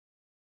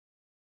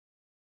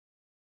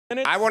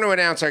I want to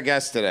announce our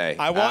guest today.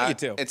 I want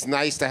you to. It's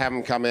nice to have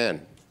him come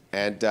in.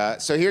 And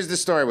so here's the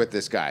story with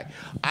this guy.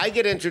 I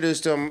get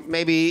introduced to him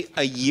maybe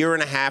a year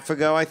and a half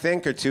ago, I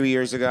think, or 2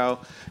 years ago.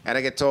 And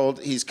I get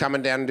told he's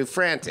coming down to do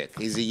Frantic.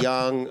 He's a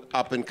young,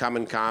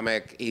 up-and-coming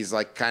comic. He's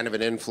like kind of an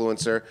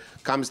influencer.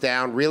 Comes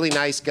down, really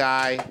nice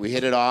guy. We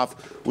hit it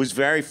off. Was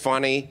very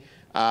funny.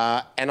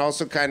 And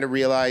also kind of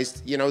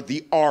realized, you know,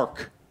 the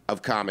arc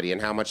of comedy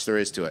and how much there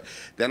is to it.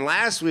 Then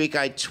last week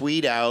I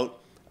tweet out,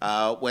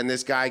 when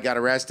this guy got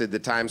arrested, the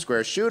Times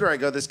Square shooter, I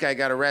go, this guy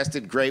got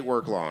arrested, great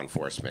work, law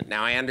enforcement.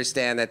 Now, I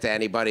understand that to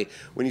anybody,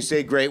 when you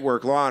say great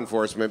work, law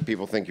enforcement,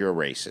 people think you're a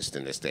racist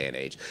in this day and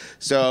age.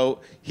 So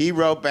he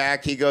wrote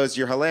back, he goes,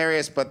 you're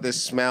hilarious, but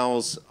this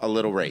smells a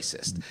little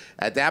racist.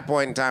 At that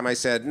point in time, I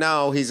said,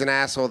 no, he's an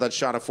asshole that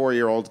shot a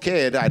 4-year-old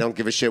kid. I don't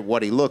give a shit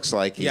what he looks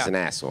like. He's an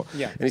asshole.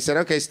 Yeah. And he said,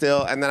 okay,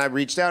 still. And then I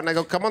reached out and I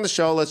go, come on the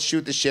show, let's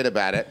shoot the shit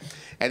about it.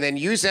 And then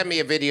you sent me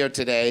a video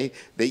today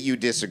that you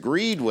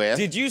disagreed with.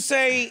 Did you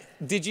say,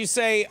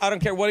 I don't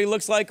care what he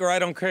looks like, or I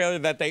don't care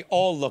that they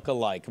all look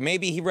alike?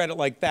 Maybe he read it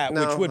like that,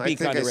 which would be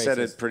kind of racist. I said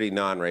it pretty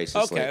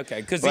non-racistly.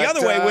 Okay. Because the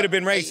other way would have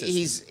been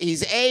racist.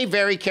 He's A,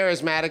 very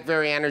charismatic,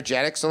 very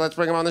energetic, so let's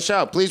bring him on the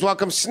show. Please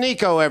welcome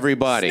Sneako,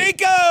 everybody.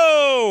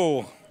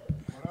 Sneako!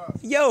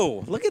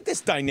 Yo, look at this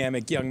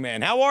dynamic young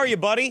man. How are you,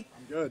 buddy?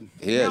 Good.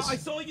 He is. Now, I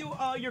saw you,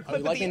 your clip.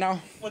 You like me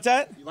now? What's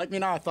that? You like me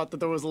now? I thought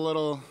that there was a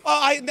little...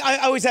 I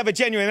always have a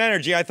genuine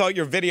energy. I thought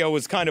your video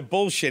was kind of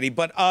bullshitty,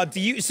 but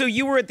so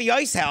you were at the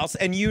Ice House,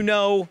 and you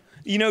know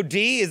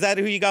D? Is that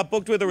who you got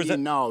booked with, or was it?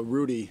 No,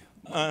 Rudy.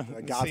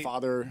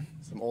 Godfather,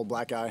 some old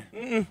black guy.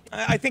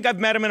 I think I've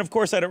met him, and of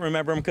course I don't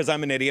remember him because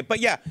I'm an idiot.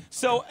 But yeah,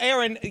 so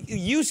Aaron,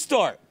 you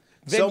start.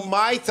 So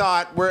my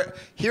thought,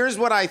 here's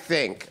what I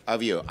think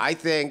of you. I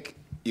think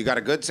you got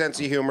a good sense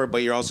of humor,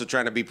 but you're also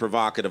trying to be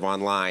provocative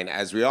online,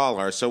 as we all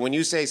are. So when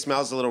you say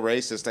smells a little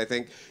racist, I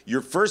think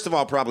you're, first of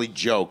all, probably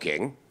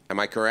joking. Am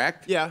I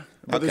correct? Yeah,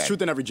 but there's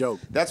truth in every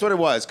joke. That's what it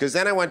was, because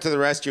then I went to the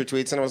rest of your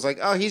tweets, and I was like,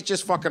 oh, he's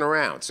just fucking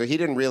around. So he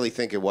didn't really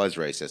think it was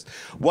racist.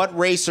 What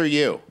race are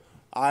you?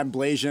 I'm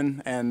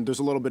Blasian, and there's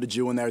a little bit of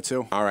Jew in there,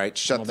 too. All right,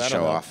 shut the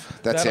show off.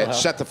 That's it.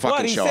 Shut the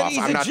fucking show said off. he's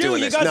I'm a not Jew. doing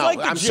You this. guys No, like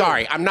the I'm Jew.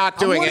 sorry. I'm not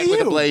doing it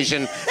with a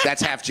Blasian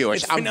that's half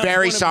Jewish. I'm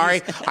very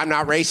sorry. I'm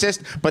not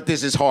racist, but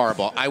this is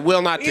horrible. I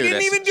will not do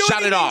this.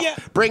 Shut it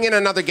off. Bring in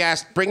another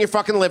guest. Bring your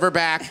fucking liver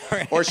back,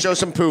 or show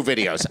some poo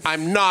videos.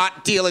 I'm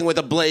not dealing with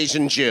a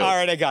Blasian Jew. All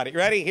right, I got it.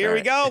 Ready? Here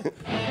we go.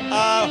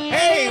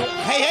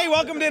 Hey,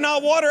 welcome to In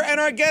Hot Water, and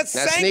our guest,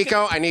 now,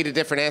 Sneako, I need a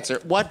different answer.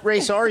 What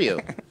race are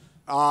you?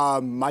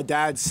 My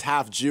dad's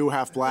half Jew,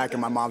 half black,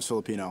 and my mom's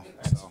Filipino.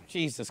 So.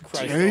 Jesus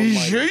Christ. Hold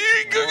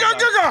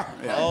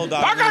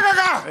on.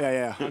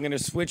 Yeah. I'm going to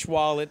switch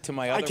wallet to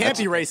my other. I can't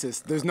be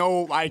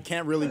racist. I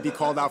can't really be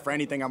called out for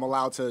anything. I'm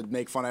allowed to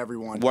make fun of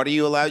everyone. What are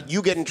you allowed?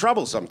 You get in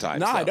trouble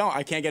sometimes. No, though. I don't.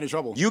 I can't get in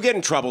trouble. You get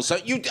in trouble. So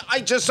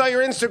I just saw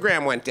your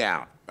Instagram went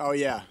down. Oh,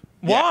 yeah.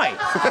 Why?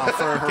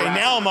 Okay,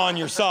 now I'm on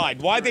your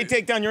side. Why'd they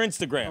take down your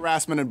Instagram?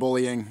 Harassment and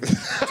bullying.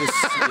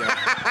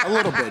 A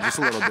little bit, just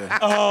a little bit.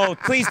 Oh,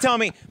 please tell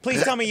me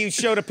you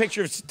showed a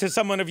picture to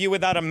someone of you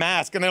without a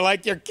mask, and they're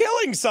like, you're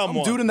killing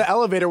someone. Some dude in the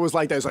elevator was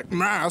like that. He was like,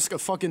 mask, a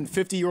fucking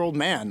 50-year-old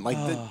man. Like,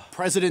 the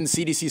president and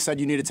CDC said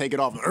you need to take it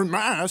off. Her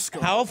mask.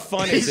 How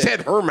fun is it? He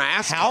said her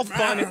mask? How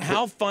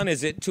fun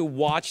is it to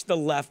watch the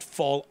left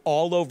fall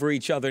all over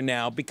each other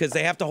now because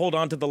they have to hold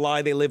on to the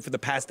lie they lived for the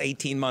past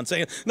 18 months?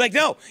 Like,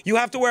 no, you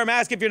have to wear a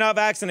mask if you're not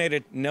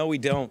vaccinated. No, we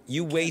don't.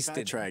 You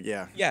wasted. Track,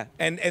 yeah. Yeah,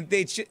 and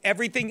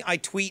everything I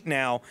tweet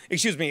now,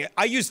 excuse me,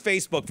 I use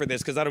Facebook for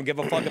this because I don't give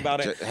a fuck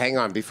about it. Hang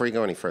on, before you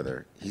go any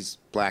further, he's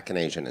black and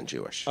Asian and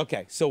Jewish.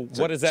 Okay, so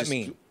what does that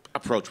mean?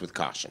 Approach with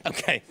caution.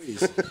 Okay,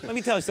 let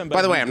me tell you something.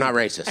 By the way, I'm not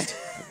racist.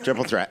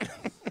 Triple threat.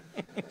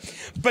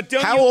 But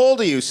How old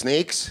are you,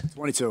 Sneaks?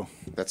 22.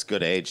 That's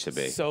good age to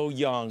be. So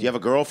young. Do you have a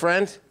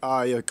girlfriend?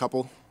 Yeah, a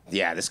couple.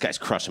 Yeah, this guy's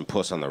crushing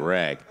puss on the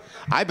reg.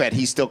 I bet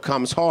he still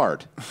comes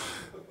hard.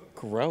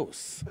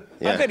 Gross.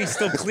 Yeah. I bet he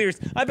still clears.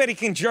 I bet he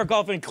can jerk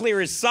off and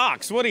clear his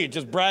socks. What are you,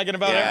 just bragging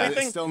about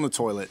everything? It's still in the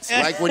toilet.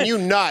 Like when you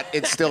nut,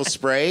 it still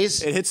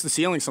sprays? It hits the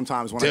ceiling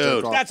sometimes when I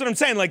jerk off. That's what I'm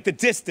saying, like the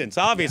distance,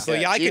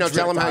 obviously. Yeah, I can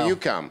tell him how you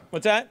come.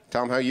 What's that?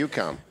 Tell him how you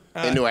come.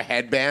 Into a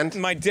headband?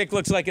 My dick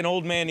looks like an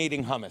old man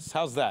eating hummus.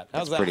 How's that?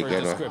 How's that for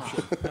a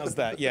description? How's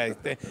that? Yeah,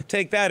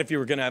 take that if you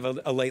were going to have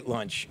a late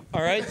lunch.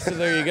 All right? So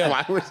there you go.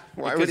 Why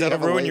would that'll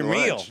ruin your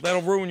meal.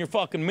 That'll ruin your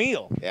fucking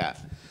meal. Yeah.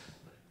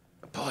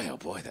 Boy, oh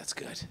boy, that's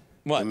good.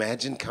 What?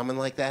 Imagine coming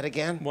like that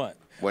again? What?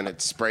 When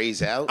it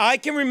sprays out? I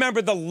can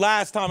remember the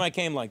last time I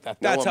came like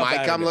that. That's know what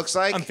my cum looks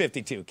like? I'm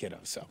 52, kiddo,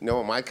 so. You know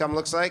what my cum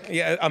looks like?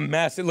 Yeah, a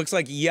mess. It looks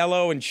like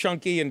yellow and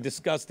chunky and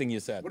disgusting, you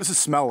said. What does it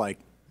smell like?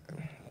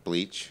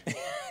 Bleach.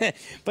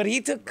 But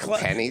he took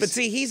pennies. But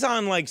see, he's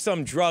on like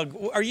some drug.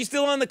 Are you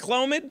still on the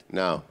Clomid?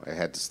 No, I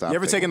had to stop. You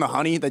ever taken the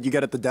honey that you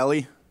get at the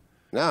deli?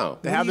 No.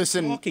 They have this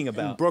in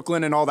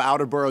Brooklyn and all the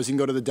outer boroughs. You can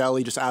go to the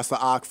deli, just ask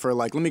the OC for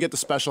like, let me get the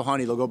special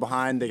honey. They'll go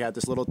behind. They got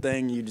this little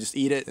thing. You just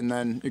eat it, and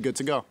then you're good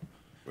to go.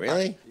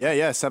 Really? Yeah,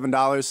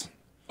 $7.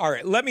 All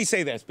right, let me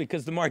say this,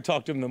 because the more I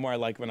talk to him, the more I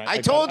like him. I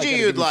told you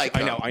you'd like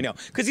him. I know.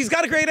 Because he's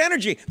got a great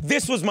energy.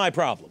 This was my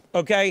problem,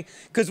 okay?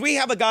 Because we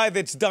have a guy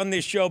that's done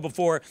this show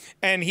before,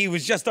 and he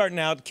was just starting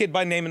out, kid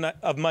by the name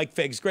of Mike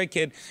Figs, great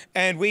kid.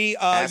 And we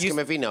ask him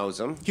if he knows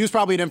him. He was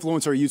probably an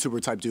influencer or YouTuber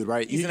type dude,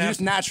 right? You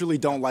just naturally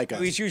don't like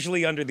us. He's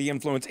usually under the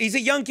influence. He's a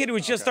young kid who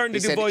was just starting to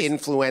do voice.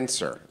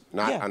 Influencer,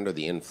 not under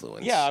the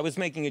influence. Yeah, I was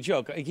making a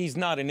joke. He's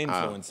not an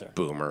influencer.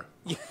 Boomer.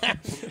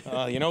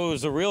 You know, it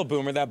was a real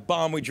boomer, that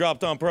bomb we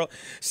dropped on Pearl.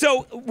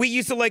 So we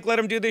used to like let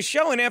him do this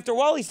show, and after a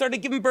while he started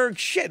giving Berg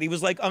shit. He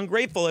was like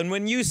ungrateful. And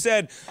when you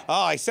said, oh,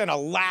 I sent a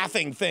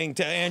laughing thing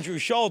to Andrew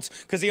Schulz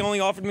because he only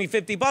offered me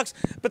 $50,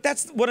 but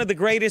that's one of the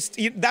greatest,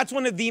 that's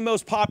one of the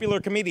most popular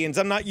comedians.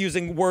 I'm not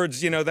using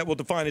words, you know, that will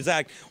define his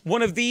act.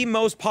 One of the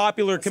most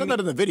popular comedians. I said that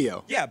in the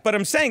video. Yeah, but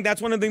I'm saying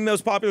that's one of the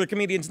most popular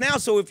comedians now.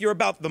 So if you're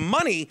about the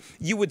money,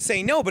 you would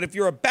say no. But if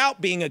you're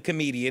about being a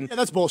comedian. Yeah,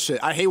 that's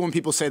bullshit. I hate when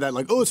people say that,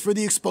 like, oh, it's for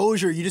the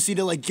exposure. You just need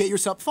to, like, get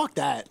yourself. Fuck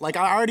that. Like,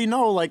 I already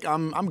know, like,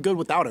 I'm good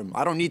without him.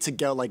 I don't need to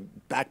get, like,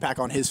 backpack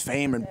on his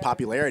fame and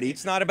popularity.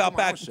 It's not about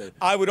back.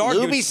 I would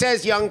argue. Luby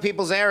says young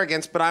people's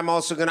arrogance, but I'm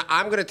also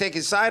I'm gonna take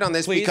his side on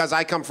this because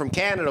I come from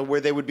Canada,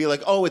 where they would be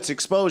like, oh, it's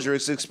exposure,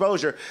 it's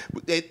exposure.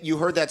 You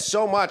heard that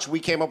so much. We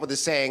came up with a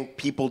saying: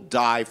 people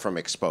die from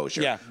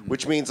exposure. Yeah.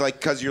 Which means, like,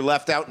 because you're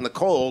left out in the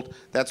cold,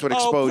 that's what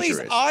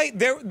exposure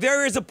is.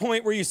 There is a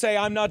point where you say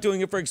I'm not doing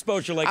it for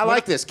exposure. Like I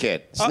like this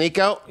kid,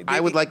 Sneako. I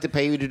would like to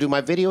pay you to do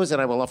my videos,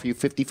 and I will offer you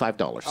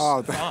 $55.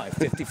 Oh,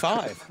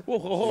 55.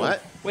 Whoa.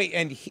 What? Wait,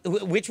 and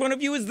which one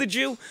of you is the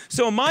Jew?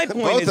 So my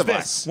point is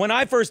this: when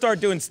I first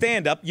started doing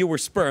stand-up, you were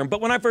sperm. But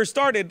when I first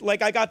started,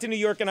 like, I got to New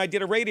York and I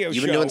did a radio show.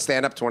 You've been doing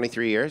stand-up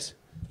 23 years.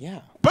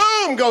 Yeah.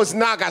 Boom goes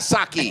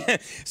Nagasaki.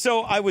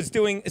 So I was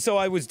doing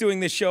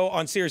this show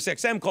on Sirius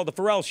XM called The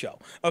Pharrell Show,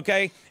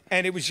 okay?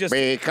 And it was just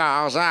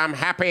because I'm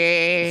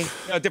happy.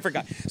 A different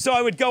guy. So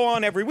I would go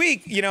on every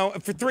week, you know,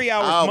 for 3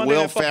 hours. Oh, Monday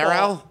Will Night Football.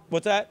 Ferrell?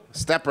 What's that?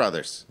 Step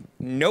Brothers.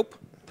 Nope.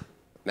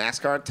 NASCAR,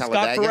 Scott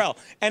Talladega. Farrell.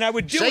 And I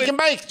would do Shake it and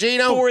bake,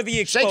 Geno. for the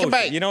exposure. Shake and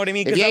bake. You know what I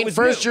mean? If you ain't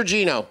first, new. you're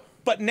Geno.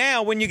 But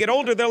now, when you get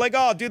older, they're like, oh,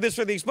 I'll do this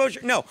for the exposure.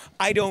 No,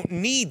 I don't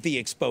need the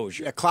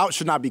exposure. Yeah, clout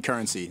should not be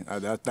currency.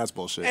 That's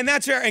bullshit. And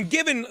that's fair. And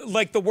given,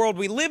 like, the world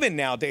we live in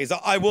nowadays,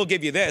 I will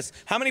give you this.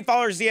 How many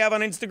followers do you have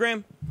on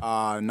Instagram?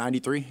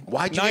 93.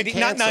 Why'd you get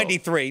canceled? Not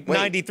 93, Wait.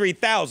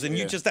 93,000. Yeah.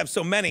 You just have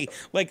so many.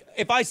 Like,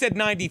 if I said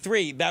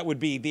 93, that would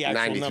be the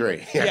actual 93,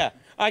 number. yeah.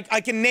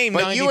 I can name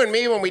But 90. you and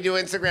me, when we do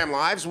Instagram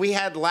Lives, we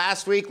had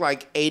last week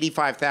like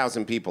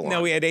 85,000 people on.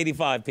 No, we had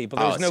 85 people.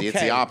 There was no see, K.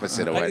 it's the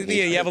opposite of what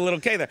Yeah, you have a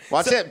little K there.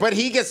 Well, that's it. But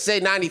he gets to say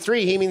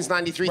 93. He means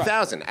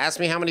 93,000. Ask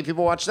me how many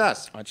people watched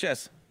us. Watch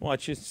this.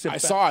 Watch this. Sit I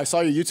back. saw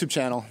your YouTube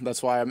channel.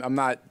 That's why I'm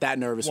not that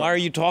nervous. Why are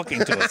you talking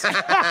to us?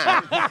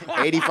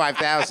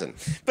 85,000.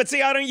 But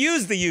see, I don't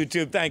use the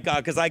YouTube, thank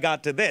God, because I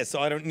got to this, so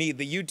I don't need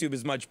the YouTube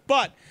as much.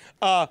 But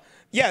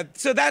yeah,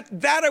 so that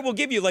I will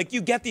give you. Like,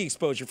 you get the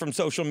exposure from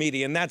social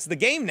media, and that's the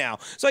game now.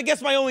 So I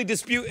guess my only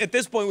dispute at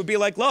this point would be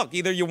like, look,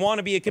 either you want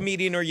to be a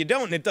comedian or you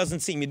don't, and it doesn't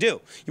seem you do.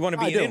 You want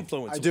to be an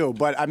influencer. I do,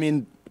 but I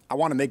mean, I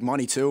want to make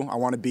money too. I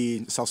want to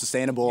be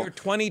self-sustainable. You're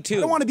 22.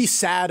 I don't want to be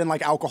sad and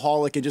like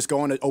alcoholic and just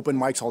going to open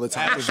mics all the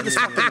time. That shit is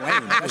fucking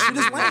lame. That shit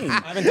is lame.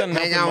 I haven't done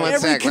Hang on one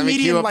Every sec. Let me cue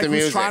comedian up like the who's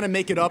music. trying to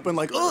make it up and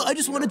like, oh, I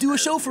just want to do a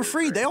show for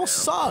free. They all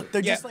suck.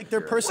 They're just like their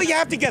person. Well, you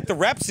have to get the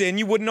reps in.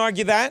 You wouldn't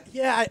argue that?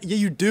 Yeah,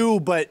 you do,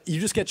 but you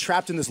just get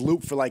trapped in this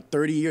loop for like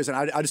 30 years, and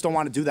I just don't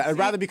want to do that. I'd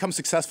rather become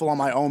successful on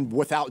my own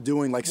without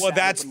doing like. Well,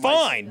 that's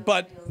fine,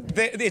 but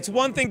it's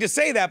one thing to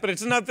say that, but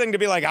it's another thing to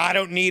be like, I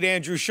don't need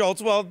Andrew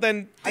Schulz. Well,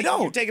 then I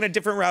don't. You're taking a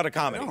different route of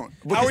comedy.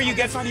 How How are you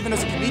That's not even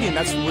as a comedian.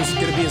 That's was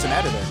going to be as an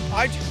editor.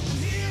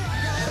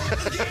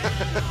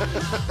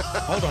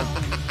 Hold on.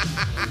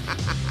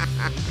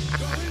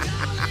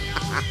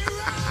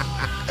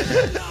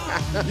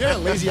 You're a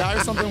lazy eye or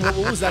something. What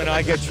was that? When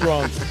I get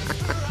drunk,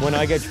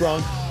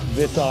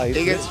 this eye.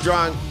 He gets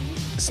drunk.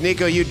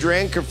 Sneako, you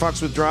drink or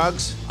fucks with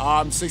drugs?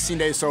 I'm 16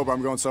 days sober.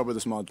 I'm going sober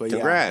this month. But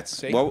Congrats.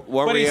 See? What but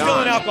were he's you still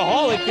on? an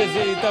alcoholic because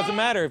it doesn't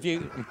matter if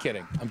you. I'm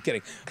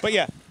kidding. But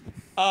yeah.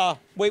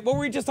 Wait, what were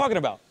we just talking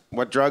about?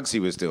 What drugs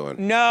he was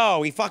doing?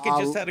 No, he fucking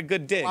just had a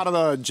good dig. A lot of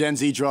the Gen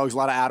Z drugs, a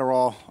lot of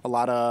Adderall, a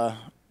lot of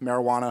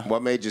marijuana.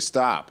 What made you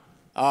stop?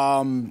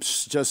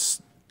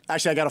 Just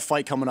actually, I got a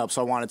fight coming up,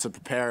 so I wanted to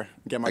prepare,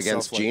 get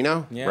myself Against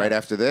Geno? Yeah. Right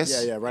after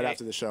this? Yeah, right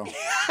after the show. I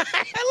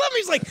love him.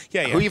 He's like,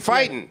 yeah. Who you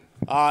fighting?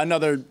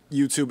 Another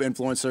YouTube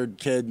influencer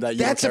kid that you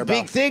That's don't a care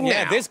big about. thing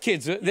Yeah, now. this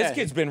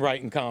kid's been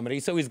writing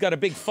comedy, so he's got a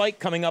big fight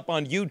coming up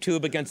on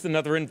YouTube against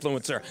another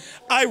influencer.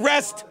 I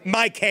rest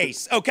my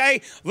case,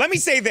 okay? Let me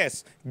say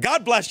this.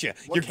 God bless you.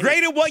 You're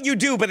great at what you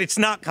do, but it's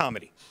not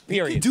comedy.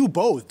 Period. You do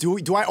both.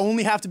 Do I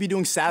only have to be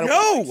doing sad?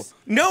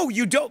 No,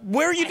 you don't.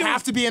 Where are you doing? I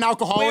have to be an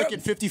alcoholic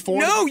at 54.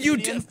 No, you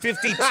do.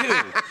 52.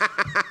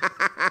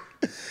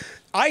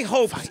 I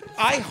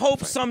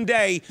hope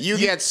someday you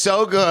get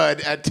so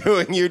good at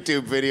doing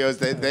YouTube videos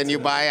that then you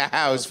buy a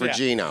house for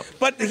Geno.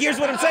 But here's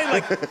what I'm saying: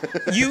 like,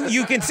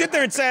 you can sit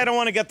there and say I don't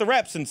want to get the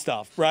reps and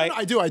stuff, right?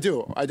 I do.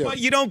 But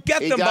you don't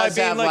get He them by does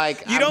being have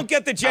like you don't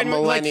get the genuine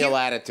a millennial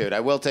like, attitude. I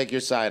will take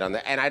your side on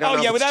that, and I don't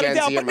know if it's without a Gen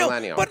doubt, Z or but no,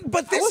 millennial.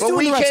 but this doing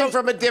we the reps. came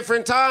from a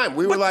different time.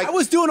 We were like, I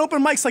was doing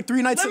open mics like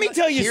 3 nights. Let me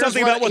tell you Here's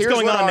something what- about what's here's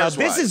going what on now. ours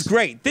This was. is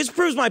great. This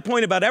proves my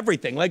point about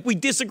everything. Like, we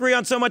disagree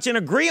on so much and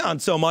agree on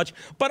so much.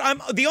 But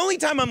the only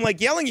time I'm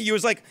like yelling at you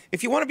is like,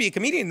 if you want to be a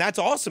comedian, that's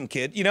awesome,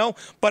 kid. You know.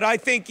 But I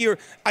think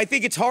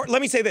it's hard.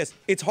 Let me say this: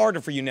 it's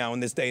harder for you now in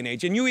this day and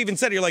age. And you even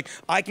said it, you're like,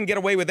 I can get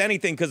away with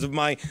anything because of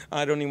my.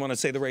 I don't even want to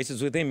say the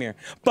races with him here,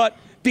 but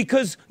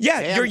because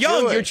you're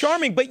young, Jewish. you're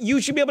charming, but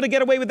you should be able to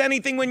get away with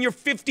anything when you're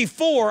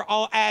 54.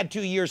 I'll add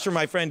 2 years for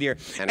my friend here,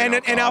 And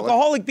an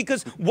alcoholic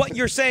because what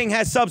you're saying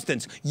has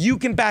substance. You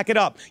can back it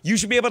up. You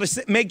should be able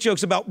to make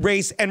jokes about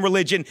race and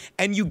religion,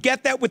 and you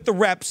get that with the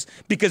reps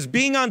because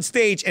being on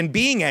stage and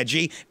being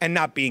edgy and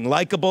not being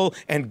likable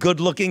and good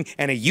looking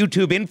and a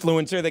YouTube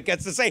influencer that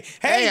gets to say,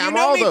 hey, you I'm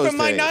know all me those from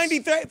my things.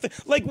 93.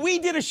 Like, we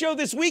did a show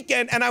this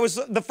weekend, and I was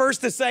the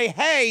first to say,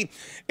 hey,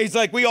 it's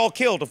like we all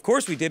killed. Of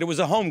course we did. It was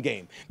a home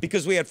game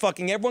because we had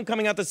fucking everyone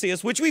coming out to see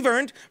us, which we've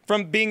earned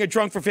from being a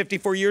drunk for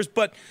 54 years.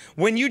 But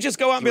when you just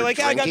go out and be like,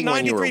 I got drinking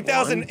when you were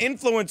 93,000 one?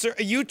 influencer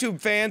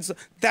YouTube fans,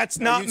 that's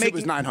not YouTube making.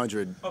 is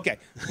 900. Okay,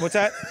 what's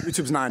that?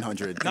 YouTube's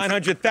 900.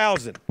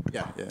 900,000.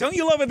 Yeah. Don't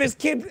you love it? This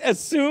kid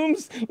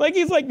assumes like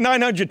he's like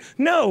 900.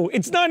 No,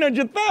 it's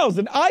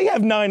 900,000. I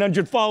have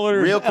 900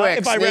 followers. real quick,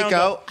 if I round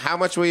up. Sneako, how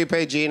much will you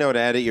pay Geno to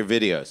edit your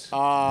videos?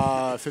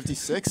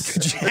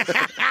 56.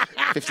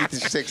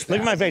 56. Look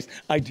at my face.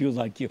 I do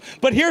like you.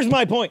 But here's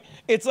my point.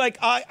 It's like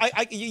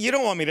you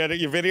don't want me to edit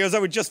your videos. I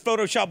would just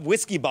Photoshop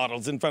whiskey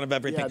bottles in front of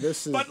everything. Yeah,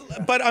 this is.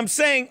 But I'm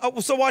saying,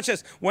 so watch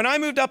this. When I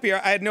moved up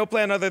here, I had no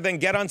plan other than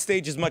get on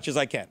stage as much as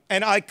I can.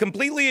 And I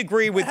completely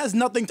agree with. That has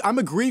nothing. I'm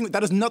agreeing.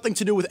 That has nothing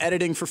to do with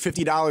editing for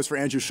 $50 for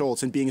Andrew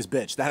Schulz and being his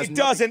bitch. That has. It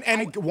doesn't,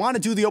 and- I want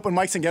to do the open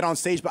mics and get on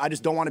stage, but I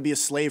just don't want to be a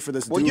slave for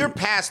this. Well, dude. you're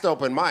past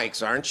open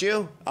mics, aren't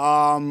you?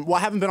 Well, I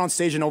haven't been on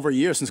stage in over a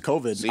year since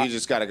COVID. So you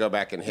just got to go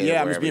back and hit. Yeah,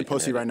 it I'm just wherever being you can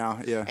pussy hit it. right now.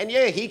 Yeah. And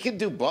yeah, he can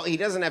do both. He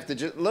doesn't have to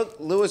just look.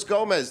 Luis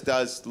Gomez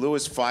does.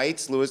 Luis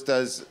fights. Luis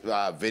does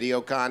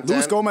video content.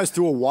 Luis Gomez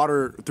threw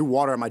water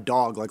at my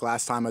dog like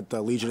last time at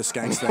the Legion of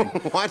Skanks thing.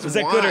 What? Is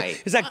that Why?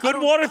 good? Is that good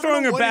water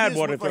throwing or bad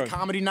water Like throwing?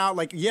 comedy now,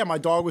 like yeah, my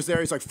dog was there.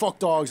 He's like fuck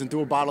dogs and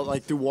threw a bottle,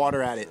 like threw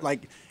water at it,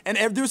 like. And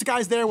there's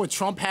guys there with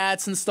Trump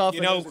hats and stuff.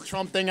 You and know, there's a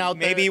Trump thing out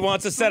there. Maybe he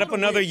wants to set up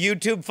another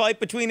YouTube fight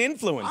between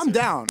influencers. I'm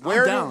down.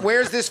 Where, I'm down.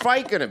 Where's this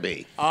fight gonna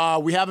be?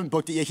 We haven't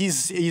booked it yet.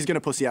 He's gonna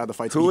pussy out of the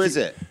fight. Who is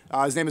it?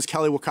 His name is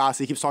Kelly Wakasa.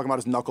 He keeps talking about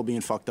his knuckle being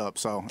fucked up.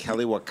 So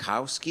Kelly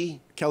Wakowski?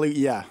 Kelly,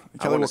 yeah, I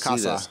Kelly want to see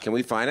this. Wakasa. Can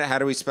we find it? How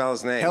do we spell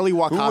his name? Kelly Who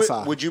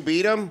Wakasa. would you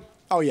beat him?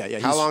 Oh yeah, yeah.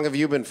 How long have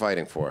you been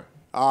fighting for?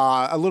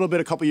 A little bit,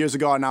 a couple years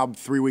ago. And now I'm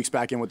 3 weeks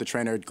back in with the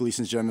trainer at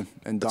Gleason's gym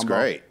in Dumbo. That's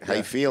great. How Yeah.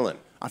 you feeling?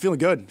 I'm feeling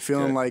good.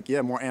 Feeling Good.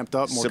 like more amped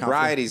up, more confident.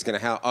 Sobriety's gonna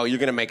help. Oh, you're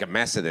gonna make a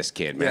mess of this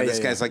kid, man. Yeah, This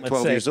yeah, guy's yeah. like Let's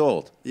 12 see. years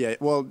old. Yeah.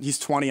 Well, he's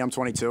 20. I'm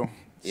 22.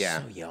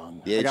 Yeah. So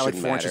young. Yeah, I it got like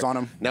shouldn't 4 inches matter.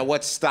 on him. Now,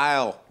 what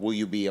style will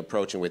you be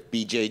approaching with?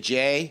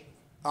 BJJ?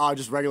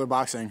 Just regular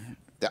boxing.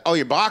 Oh,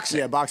 you're boxing?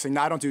 Yeah, boxing. No,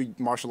 I don't do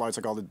martial arts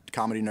like all the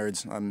comedy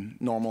nerds. I'm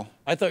normal.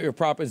 I thought you were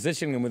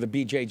propositioning him with a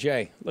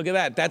BJJ. Look at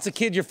that. That's a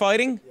kid you're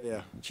fighting?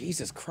 Yeah.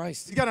 Jesus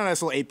Christ. He's got a nice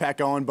little 8-pack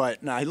going,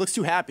 but nah, he looks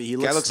too happy. He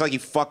Guy looks like he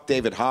fucked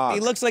David Hogg. He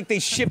looks like they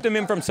shipped him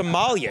in from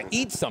Somalia.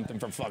 Eat something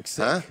for fuck's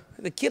sake. Huh?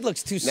 The kid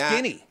looks too Now,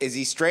 skinny. is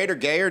he straight or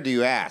gay, or do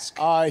you ask?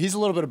 He's a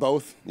little bit of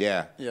both.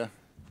 Yeah. Yeah.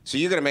 So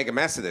you're gonna make a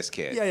mess of this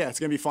kid. Yeah, it's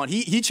gonna be fun.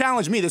 He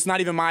challenged me. This is not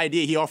even my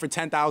idea. He offered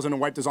 $10,000 and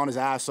wiped us on his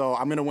ass. So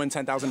I'm gonna win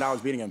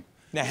 $10,000 beating him.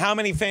 Now, how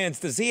many fans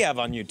does he have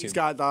on YouTube? He's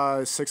got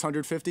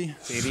 650.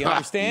 Do you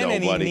understand?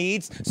 And he Nobody.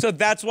 needs. So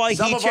that's why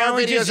Some he of our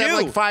challenges videos you.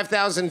 have like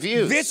 5,000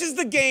 views. This is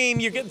the game.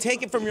 You're going to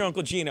take it from your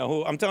Uncle Geno,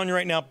 who I'm telling you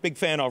right now, big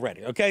fan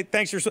already. Okay?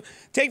 Thanks for.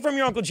 Take it from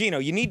your Uncle Geno.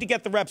 You need to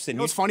get the reps in. You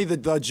know what's funny?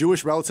 The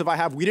Jewish relative I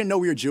have, we didn't know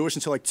we were Jewish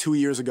until like 2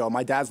 years ago.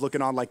 My dad's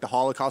looking on like the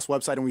Holocaust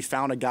website, and we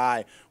found a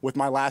guy with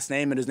my last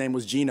name, and his name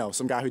was Geno,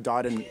 some guy who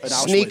died in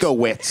Auschwitz.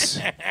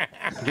 Sneakowitz.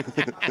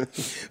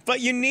 But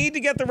you need to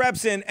get the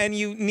reps in, and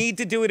you need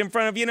to do it in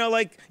front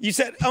of, like you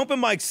said, open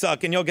mics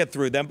suck, and you'll get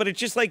through them. But it's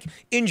just like,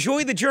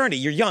 enjoy the journey.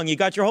 You're young. You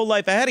got your whole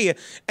life ahead of you.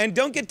 And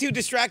don't get too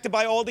distracted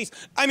by all these.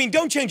 I mean,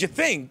 don't change a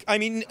thing. I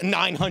mean,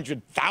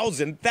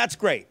 900,000, that's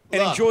great.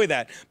 And Look. enjoy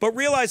that. But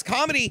realize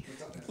comedy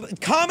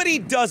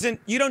doesn't,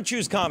 you don't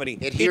choose comedy.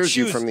 It hears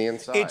you from the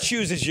inside. It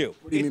chooses you.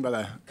 What do you mean by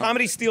that?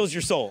 Comedy steals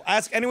your soul.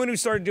 Ask anyone who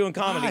started doing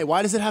comedy.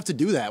 Why does it have to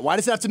do that? Why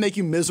does it have to make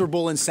you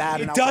miserable and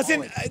sad? It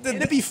doesn't-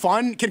 Can it be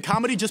fun? Can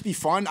comedy just be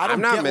fun? I don't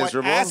I'm not get why-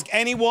 miserable. Ask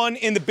anyone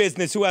in the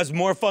business who has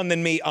more fun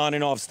than me on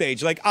and off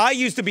stage. Like, I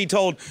used to be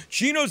told,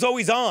 Gino's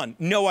always on.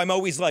 No, I'm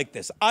always like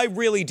this. I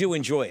really do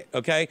enjoy it,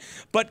 okay?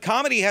 But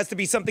comedy has to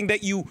be something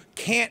that you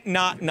can't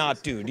not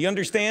do. Do you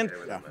understand?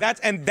 Yeah.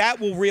 That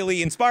will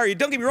really inspire you.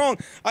 Don't get me wrong.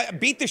 I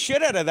beat the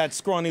shit out of that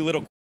scrawny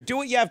little Do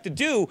what you have to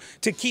do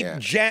to keep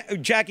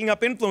jacking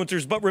up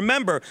influencers. But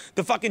remember,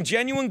 the fucking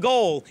genuine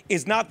goal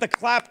is not the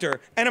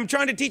clapter. And I'm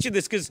trying to teach you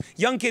this because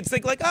young kids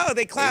think like, oh,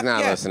 they clap. He's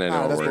not listening to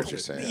what we're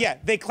saying. Yeah,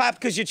 they clap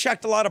because you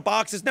checked a lot of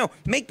boxes. No,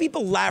 make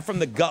people laugh from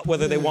the gut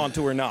whether they want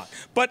to or not.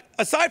 But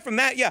aside from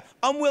that, yeah,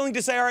 I'm willing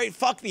to say, all right,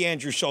 fuck the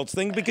Andrew Schulz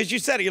thing because you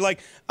said it. You're like,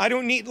 I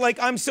don't need, like,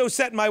 I'm so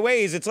set in my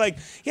ways. It's like,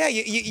 yeah,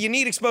 you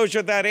need exposure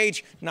at that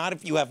age. Not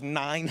if you have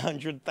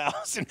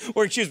 900,000,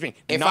 or excuse me,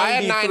 If 93. I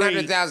had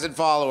 900,000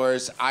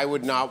 followers, I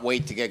would not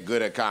wait to get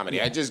good at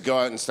comedy. I'd just go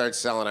out and start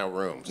selling out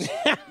rooms.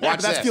 Watch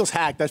That this. feels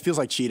hacked. That feels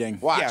like cheating.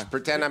 Watch. Yeah.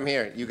 Pretend I'm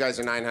here. You guys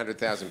are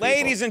 900,000 people.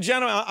 Ladies and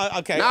gentlemen,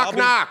 okay. Knock,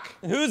 knock.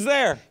 Who's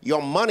there?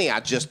 Your money I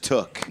just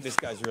took. This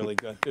guy's really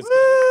good.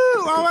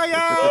 Oh my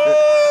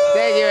God!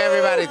 Thank you,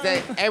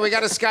 everybody. Hey, we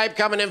got a Skype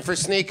coming in for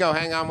Sneako.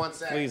 Hang on one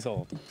second. Please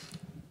hold.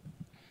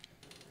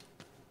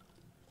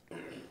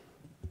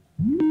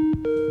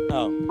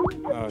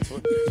 Oh,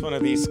 it's one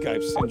of these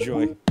Skypes.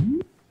 Enjoy.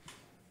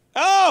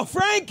 Oh,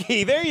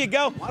 Frankie, there you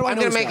go. I'm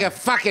gonna make a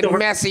fucking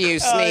mess of you,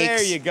 Sneaks. Oh,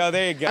 there you go,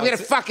 there you go. I'm gonna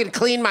fucking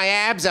clean my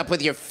abs up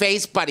with your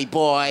face, buddy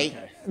boy.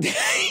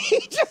 He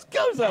just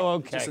goes, oh,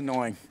 okay. It's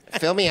annoying.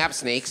 Fill me up,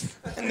 Sneaks.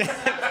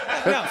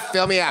 No.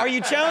 Fill me up. Are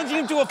you challenging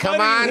him to a fight? Come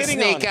or are on, you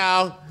hitting on him?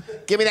 Sneako.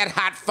 Give me that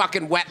hot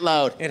fucking wet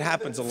load. It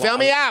happens a lot. Fill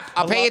me up.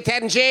 I'll pay you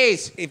 10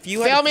 G's. If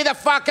you Fill me the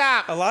fuck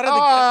up. A lot of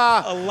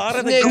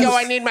the Sneako, guests-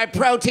 I need my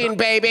protein,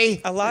 baby.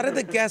 A lot of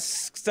the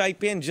guests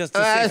Skype in just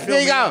to say fill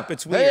me Sneako. up.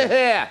 It's weird.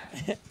 Here.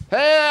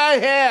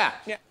 Here.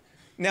 Yeah.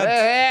 Now,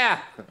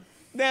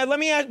 Here. let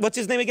me ask, what's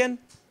his name again?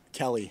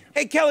 Kelly.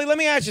 Hey, Kelly, let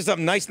me ask you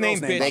something. Nice name,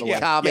 name, bitch. by the way. They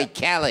call me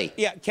Kelly.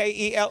 Yeah,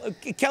 K-E-L.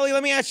 Kelly,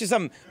 let me ask you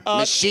something.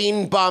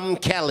 Machine Bum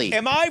Kelly.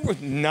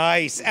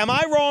 Nice. Am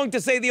I wrong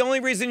to say the only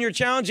reason you're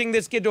challenging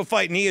this kid to a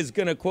fight, and he is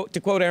going to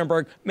quote Aaron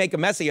Berg, make a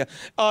mess of you,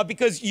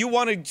 because you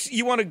want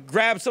to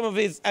grab some of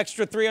his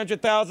extra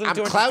 300,000? I'm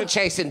clout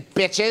chasing,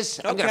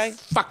 bitches. I'm Okay. gonna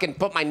fucking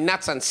put my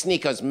nuts on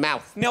Sneako's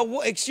mouth.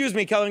 Now, excuse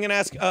me, Kelly, I'm going to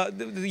ask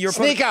your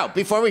Sneako,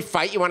 before we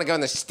fight, you want to go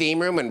in the steam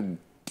room and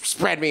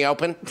spread me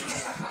open?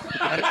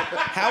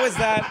 How is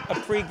that a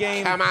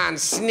pregame? Come on,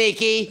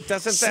 Sneaky.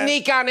 Doesn't that-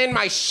 Sneak on in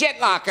my shit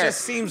locker.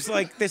 Just seems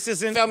like this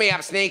isn't. Fill me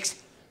up, Sneaks.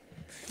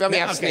 Fill me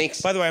up, Okay.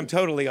 Sneaks. By the way, I'm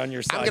totally on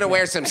your side. I'm gonna now.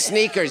 wear some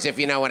sneakers, if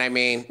you know what I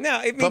mean. No,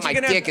 it means Put my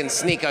you're gonna dick in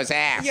Sneako's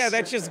ass. Yeah,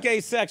 that's just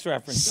gay sex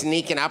reference.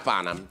 Sneaking up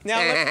on him.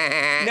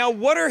 Now,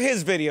 what are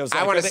his videos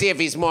like? I want to see if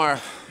he's more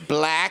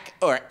black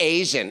or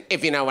Asian,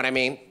 if you know what I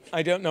mean.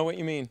 I don't know what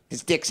you mean.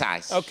 His dick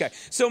size. Okay,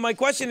 so my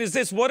question is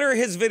this: what are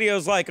his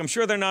videos like? I'm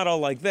sure they're not all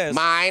like this.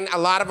 Mine, a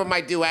lot of them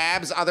I do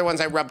abs. Other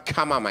ones I rub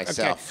cum on Okay.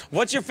 myself.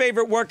 What's your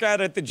favorite workout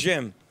at the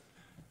gym?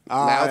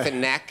 Mouth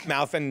and neck.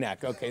 Mouth and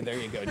neck. Okay, there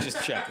you go.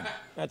 Just checking.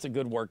 That's a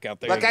good workout.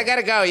 There. Look, you I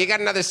gotta go. You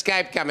got another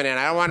Skype coming in.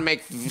 I don't want to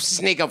make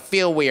Sneako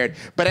feel weird,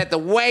 but at the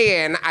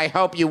weigh-in, I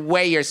hope you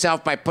weigh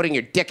yourself by putting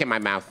your dick in my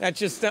mouth. That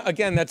just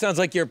again, that sounds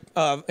like you're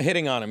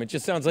hitting on him. It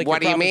just sounds like.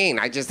 What do you're you probably- mean?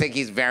 I just think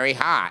he's very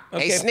hot.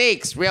 Okay. Hey,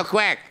 Sneaks, real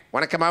quick.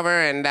 Want to come over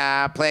and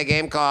play a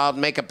game called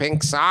Make a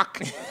Pink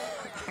Sock?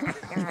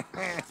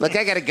 Look,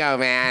 I gotta go,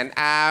 man.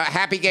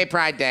 Happy Gay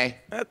Pride Day.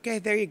 Okay,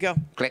 there you go.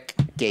 Click.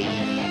 Gay.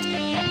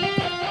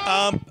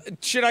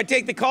 Should I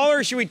take the caller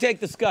or should we take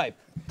the Skype?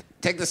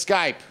 Take the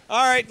Skype.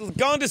 All right,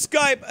 going to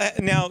Skype.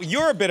 Now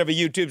you're a bit of a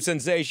YouTube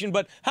sensation,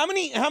 but how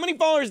many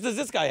followers does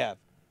this guy have?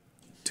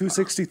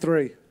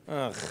 263.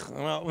 Ugh,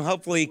 well,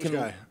 hopefully he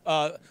can.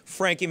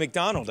 Frankie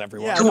MacDonald,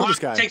 everyone. Yeah, I love this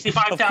guy.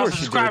 265,000 Of course you do. It's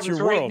subscribers your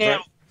right world, now.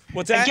 right?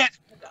 What's that? And guess,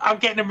 I'm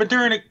getting a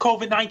Moderna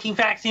COVID-19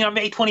 vaccine on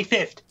May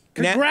 25th.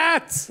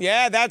 Congrats!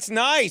 Yeah, that's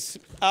nice.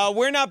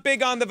 We're not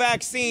big on the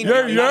vaccine.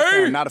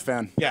 Not a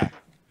fan. Yeah.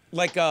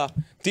 Like,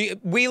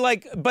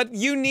 but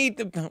you need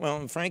the,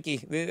 well,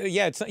 Frankie,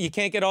 you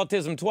can't get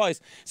autism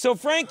twice. So,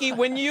 Frankie,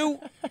 when you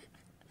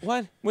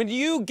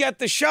get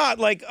the shot,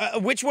 like,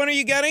 which one are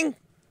you getting?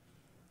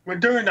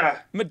 Moderna.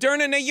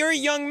 Moderna. Now, you're a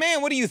young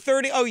man. What are you,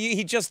 30? Oh,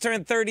 he just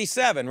turned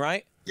 37,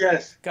 right?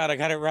 Yes. God, I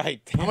got it right.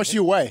 How much do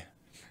you weigh?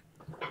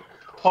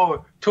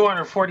 Oh,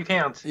 240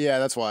 pounds. Yeah,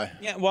 that's why.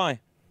 Yeah, why?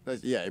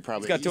 Yeah, he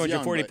probably. He's got he's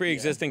 240 young, but,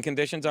 pre-existing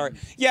conditions. All right.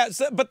 Yeah,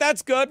 but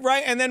that's good,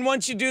 right? And then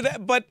once you do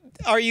that, but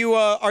are you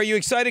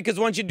excited because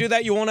once you do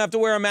that, you won't have to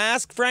wear a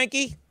mask,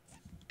 Frankie?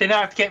 Then I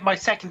have to get my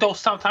second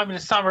dose sometime in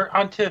the summer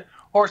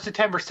or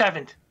September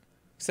 7th.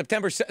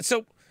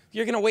 So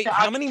you're gonna wait Yeah,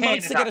 how I'm many Canada.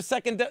 months to get a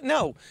second dose?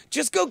 No,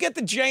 just go get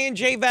the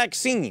J&J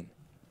vaccine.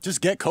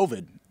 Just get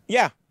COVID.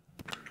 Yeah.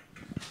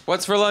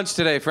 What's for lunch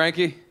today,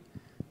 Frankie?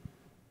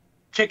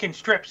 Chicken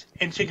strips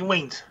and chicken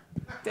wings.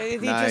 He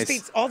Nice. just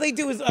eats. All they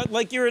do is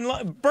like you're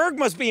in. Berg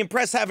must be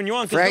impressed having you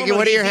on. 'Cause Frankie, normally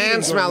what do your he's eating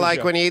hands during smell the like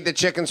show. when you eat the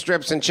chicken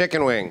strips and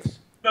chicken wings?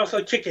 Smells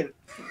like chicken.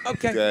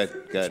 Okay.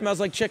 Good. Smells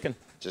like chicken.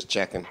 Just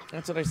checking.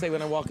 That's what I say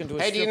when I walk into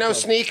a. Hey, do you strip know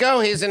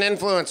club. Sneako? He's an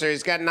influencer.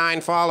 He's got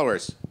 9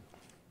 followers.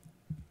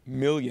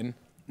 Million.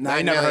 Nah, he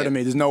 9 never heard million. of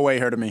me. There's no way he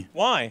heard of me.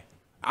 Why?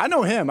 I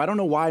know him. I don't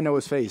know why I know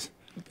his face.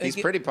 He's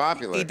pretty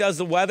popular. He does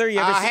the weather. You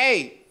ever see-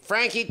 Hey,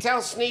 Frankie,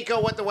 tell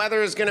Sneako what the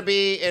weather is going to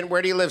be. And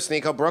where do you live,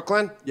 Sneako?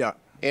 Brooklyn? Yeah.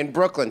 In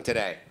Brooklyn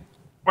today.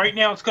 Right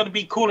now, it's going to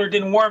be cooler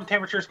than warm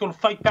temperature. It's going to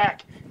fight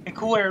back and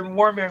cool air and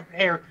warm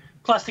air.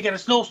 Plus, they got a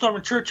snowstorm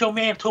in Churchill,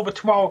 Manitoba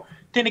tomorrow.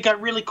 Then it got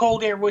really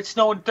cold air with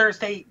snow on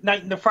Thursday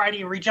night and the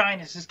Friday in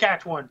Regina,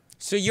 Saskatchewan.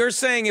 So you're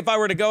saying if I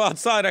were to go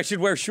outside, I should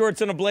wear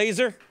shorts and a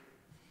blazer?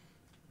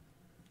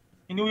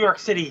 In New York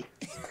City.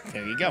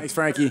 There you go. Thanks,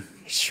 Frankie.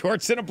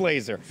 Shorts and a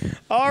blazer.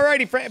 All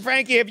righty,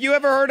 Frankie, have you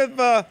ever heard of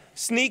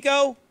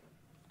Sneako?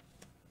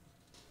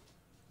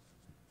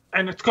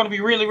 And it's going to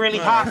be really, really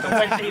hot on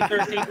Wednesday and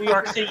Thursday in New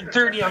York City,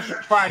 30 on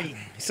Friday.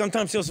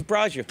 Sometimes he'll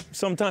surprise you.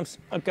 Sometimes.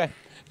 Okay.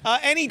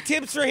 Any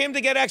tips for him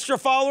to get extra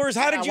followers?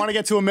 How did I you? want to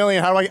get to 1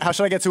 million. How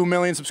should I get to 1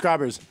 million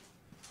subscribers?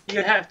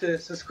 You have to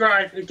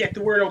subscribe to get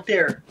the word out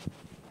there.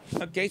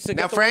 Okay, so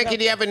Now, Frankie,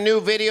 do you have a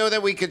new video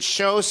that we could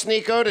show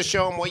Sneako to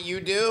show him what you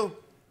do?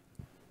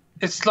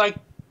 It's like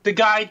the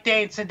guy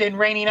dancing then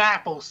raining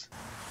apples.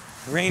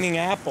 Raining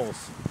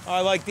apples. Oh, I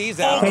like these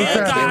apples. Okay,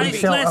 That's gonna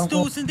guys, be- let's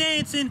do some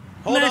dancing.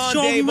 Hold Let's on,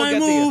 show Dave, me we'll my get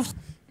to you.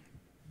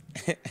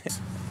 moves.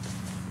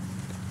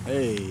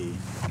 Hey.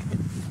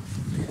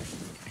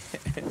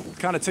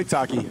 Kind of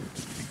TikTok-y.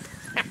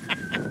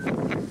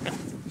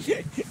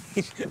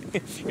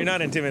 You're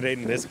not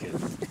intimidating this kid.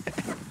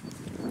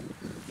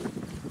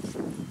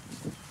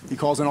 He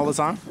calls in all the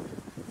time?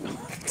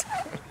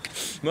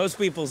 Most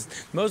people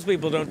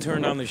don't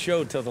turn on the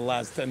show till the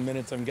last 10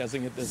 minutes, I'm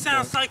guessing, at this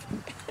Sounds point.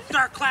 like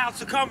dark clouds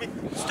are coming,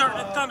 starting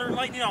to thunder and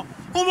lightning out.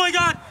 Oh my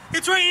God,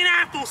 it's raining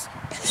apples.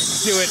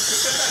 Do it.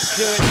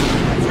 Do it.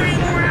 It's raining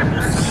more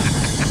apples.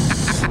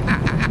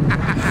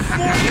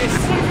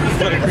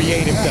 What a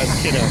creative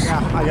does, kiddo.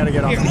 Yeah, I gotta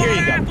get off. Here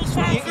you go. Apples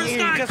falling for the Here,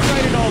 sky. just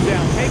write it all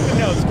down. Take the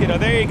notes, kiddo.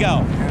 There you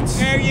go.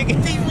 There you go.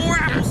 Need more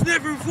apples than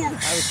ever before. Come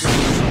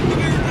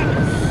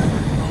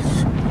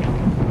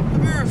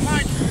here,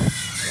 fine.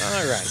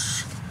 All right.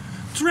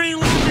 It's raining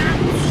like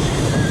apples.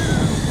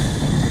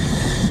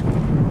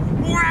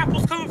 More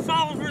apples coming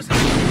falling for the sky.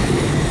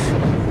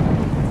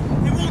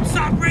 It won't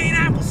stop raining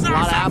apples. A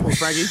lot of apples,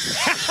 Frankie.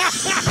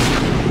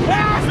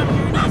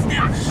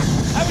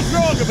 I was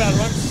wrong about it.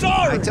 I'm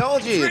sorry. I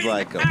told you you'd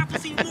like him.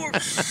 Apples even more.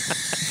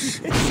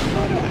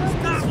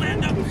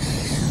 Scotland up.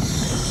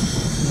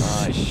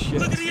 Oh, shit.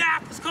 Look at the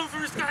apples coming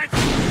from the sky.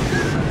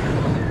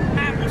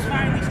 Apples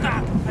finally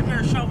stopped. I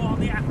better shovel all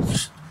the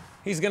apples.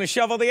 He's going to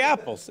shovel the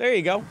apples. There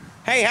you go.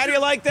 Hey, how do you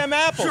like them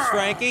apples, Sure.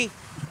 Frankie?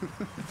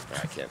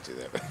 I can't do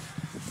that.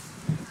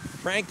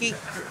 Frankie?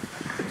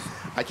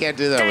 I can't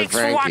do that Thanks with for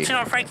Frankie. watching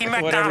on Frankie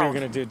Whatever you're MacDonald.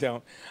 going to do,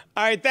 don't.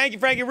 All right, thank you,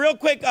 Frankie. Real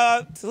quick,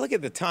 so look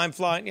at the time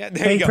flying. Yeah,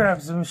 there Hey, you go.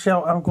 Travis and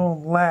Michelle, I'm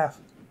going to laugh.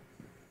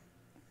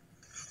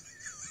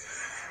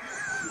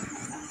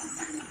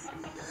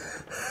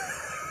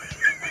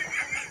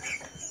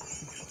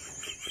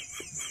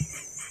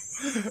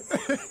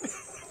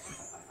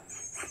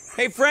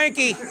 Hey,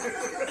 Frankie.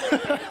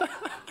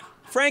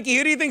 Frankie,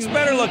 who do you think's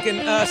better looking,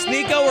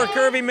 Sneako or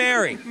Curvy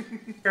Mary?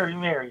 Very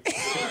married.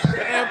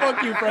 Yeah,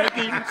 fuck you,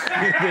 Frankie.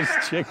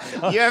 This chick.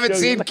 You haven't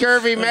seen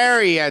Curvy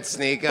Mary yet,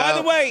 Sneako. By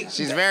the way-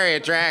 she's very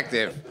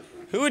attractive.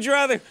 Who would you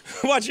rather?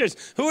 Watch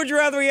this. Who would you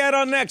rather we had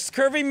on next,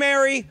 Curvy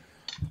Mary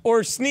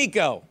or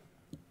Sneako?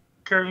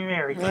 Curvy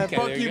married. Okay,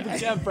 Fuck there you, you go.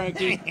 Jeff,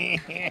 Frankie.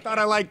 Thought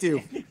I liked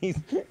you.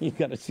 You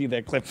got to see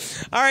that clip.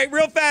 All right,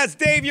 real fast,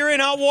 Dave. You're in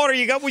hot water.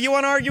 You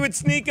want to argue with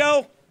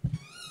Sneako?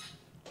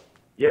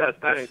 Yes,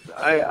 thanks.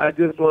 I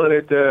just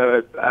wanted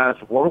to ask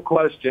one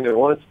question and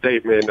one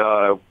statement.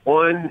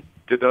 One,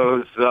 do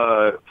those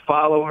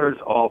followers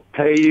all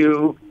pay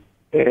you?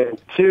 And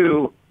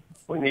two,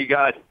 when you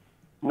got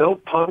no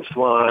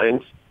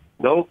punchlines,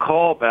 no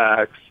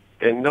callbacks,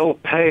 and no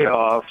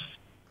payoffs,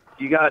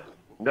 you got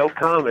no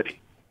comedy.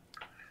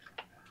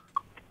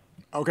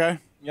 Okay.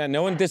 Yeah,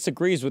 no one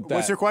disagrees with that.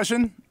 What's your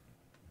question?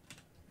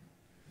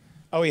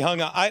 Oh, he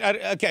hung up.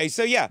 Okay,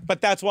 so yeah,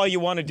 but that's why you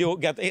want to do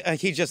it.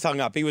 He just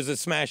hung up. He was a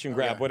smash and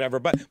grab, whatever.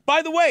 But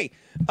by the way,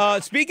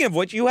 speaking of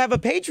which, you have a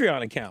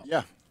Patreon account.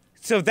 Yeah.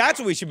 So that's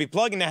what we should be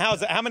plugging. Now,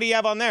 how many do you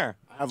have on there?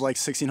 I have like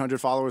 1,600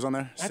 followers on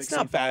there. That's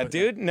not bad,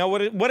 dude. No,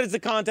 what is the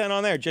content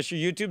on there? Just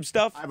your YouTube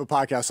stuff? I have a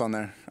podcast on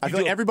there. I You feel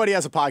like do? everybody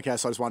has a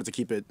podcast, so I just wanted to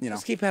keep it, you know.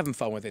 Just keep having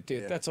fun with it,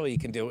 dude. That's all you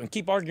can do. And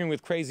keep arguing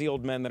with crazy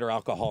old men that are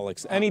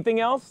alcoholics. Anything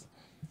else?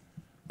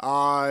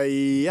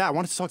 Yeah, I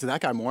wanted to talk to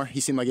that guy more. He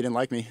seemed like he didn't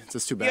like me. It's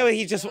just too bad. Yeah, but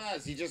he just...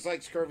 He just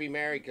likes Curvy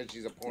Mary because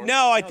she's a porn.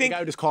 No, I the think... guy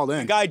who just called in.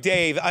 The guy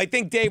Dave. I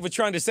think Dave was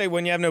trying to say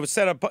when you have no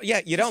setup...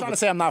 Yeah, you Just don't. trying to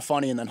say I'm not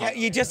funny and then Yeah,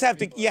 you just have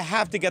to. You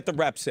have to get the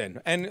reps in,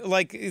 and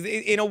like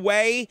in a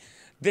way,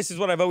 this is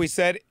what I've always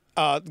said.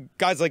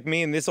 Guys like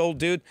me and this old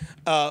dude,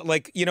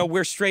 like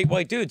we're straight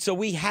white dudes, so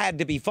we had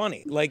to be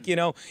funny. Like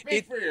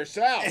Speak for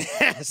yourself.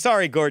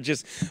 Sorry,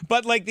 gorgeous,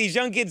 but like these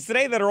young kids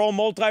today that are all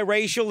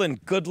multiracial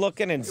and good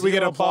looking and we get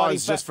zero body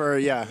applause fat- just for,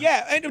 yeah.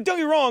 Yeah, and don't get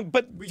me wrong,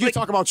 but We can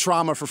talk about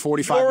trauma for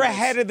 45 you're minutes.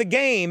 ahead of the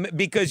game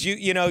because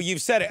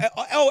you've said it.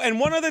 Oh, and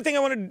one other thing I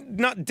want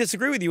to not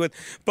disagree with you with,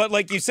 but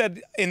like you said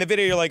in the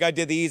video, you're like, I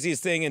did the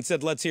easiest thing and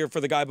said, let's hear for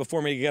the guy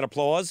before me to get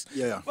applause.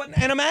 Yeah.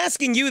 And I'm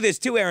asking you this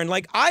too, Aaron.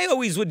 Like I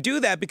always would do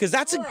that because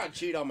because that's Or I'll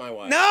cheat on my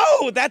wife.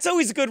 No, that's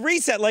always a good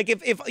reset. Like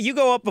if you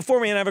go up before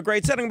me and have a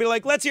great set, I'm gonna be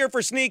like, let's hear it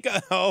for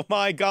Sneako. Oh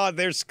my God,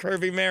 there's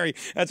Curvy Mary.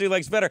 That's who he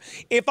likes better.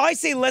 If I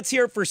say let's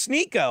hear it for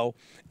Sneako,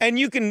 and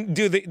you can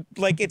do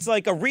it's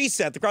like a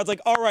reset. The crowd's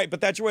like, all right,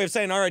 but that's your way of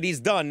saying, all right, he's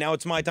done. Now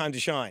it's my time to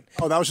shine.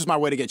 Oh, that was just my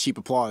way to get cheap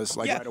applause,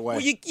 right away.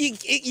 Well,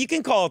 you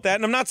can call it that,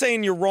 and I'm not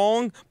saying you're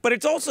wrong, but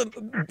it's also,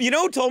 you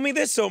know who told me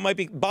this? So it might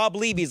be Bob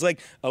Levy's like,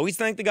 always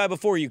thank the guy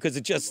before you, because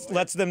it just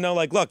lets them know,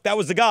 like, look, that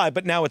was the guy,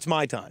 but now it's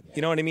my time.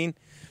 You know what I mean?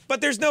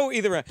 But there's no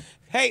either.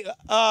 Hey,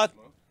 yeah.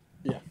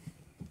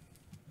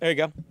 There you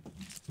go.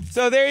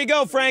 So there you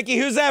go, Frankie.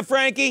 Who's that,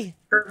 Frankie?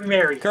 Curvy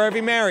Mary.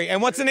 Curvy Mary.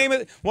 And what's the name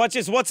of? Watch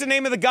this. What's the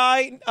name of the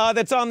guy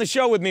that's on the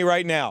show with me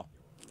right now?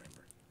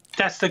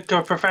 That's the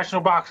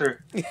professional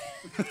boxer.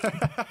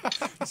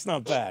 It's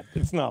not bad.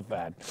 It's not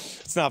bad.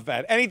 It's not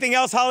bad. Anything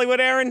else, Hollywood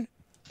Aaron?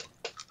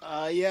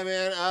 Yeah,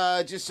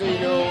 man. Just so you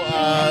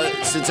know,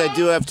 since I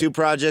do have 2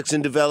 projects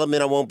in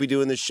development, I won't be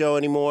doing the show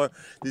anymore.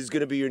 This is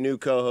going to be your new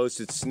co-host.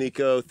 It's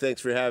Sneako.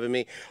 Thanks for having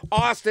me.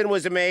 Austin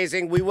was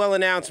amazing. We will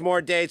announce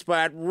more dates,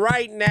 but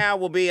right now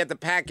we'll be at the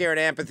Pat Garrett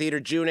Amphitheater,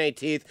 June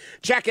 18th.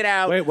 Check it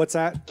out. Wait, what's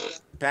that?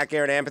 Pat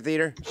Garrett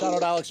Amphitheater. Shout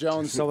out Alex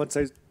Jones. So let's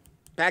say.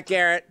 Pat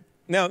Garrett.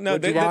 No.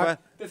 The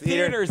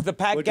theater's the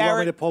Pat Would you want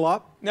me Garrett. to pull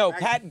up? No,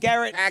 Pat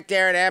Garrett. Pat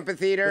Garrett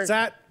Amphitheater. What's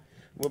that?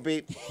 We'll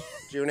be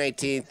June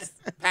 18th.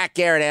 Pat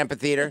Garrett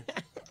Amphitheater.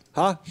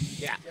 Huh?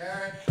 Yeah.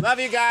 Love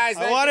you guys.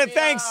 I want to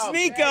thank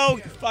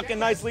Sneako. Fucking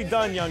nicely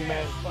done, young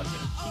man. Fucking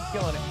keep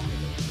killing it.